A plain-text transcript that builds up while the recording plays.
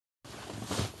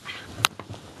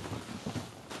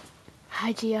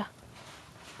Hi, Gia.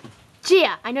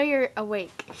 Gia, I know you're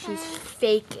awake. She's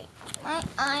faking. My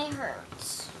eye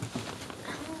hurts.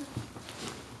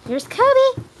 Here's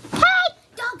Kobe. Hey!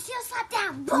 Dog, seal, slap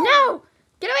down. Boom. No!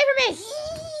 Get away from me!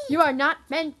 You are not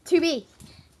meant to be.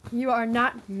 You are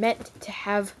not meant to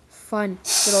have fun,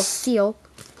 little seal.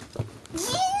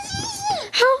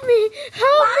 Help me!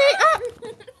 Help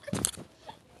me!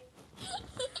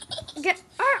 Get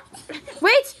up!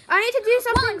 Wait! I need to do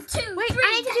something. 1, 2, Wait! 3,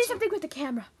 I need to do something with the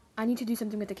camera. I need to do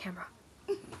something with the camera.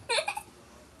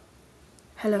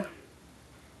 Hello.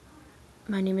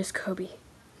 My name is Kobe.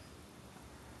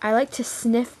 I like to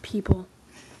sniff people.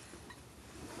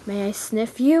 May I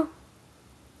sniff you?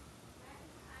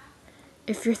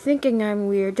 If you're thinking I'm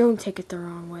weird, don't take it the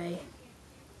wrong way.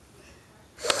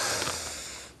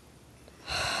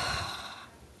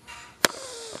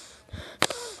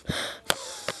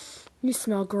 You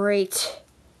smell great.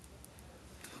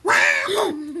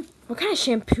 What kind of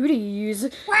shampoo do you use?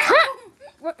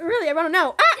 What, really, I want to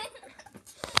know.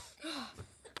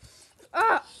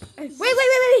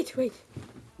 Wait.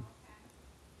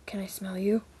 Can I smell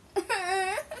you?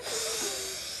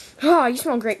 Oh, you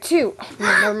smell great too. Oh,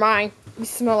 never mind. You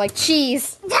smell like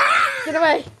cheese. Get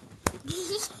away.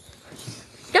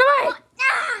 Get away.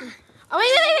 Oh,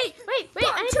 wait.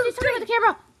 I need to do something with the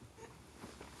camera.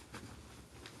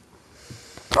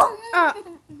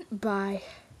 Bye.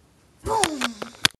 Boom.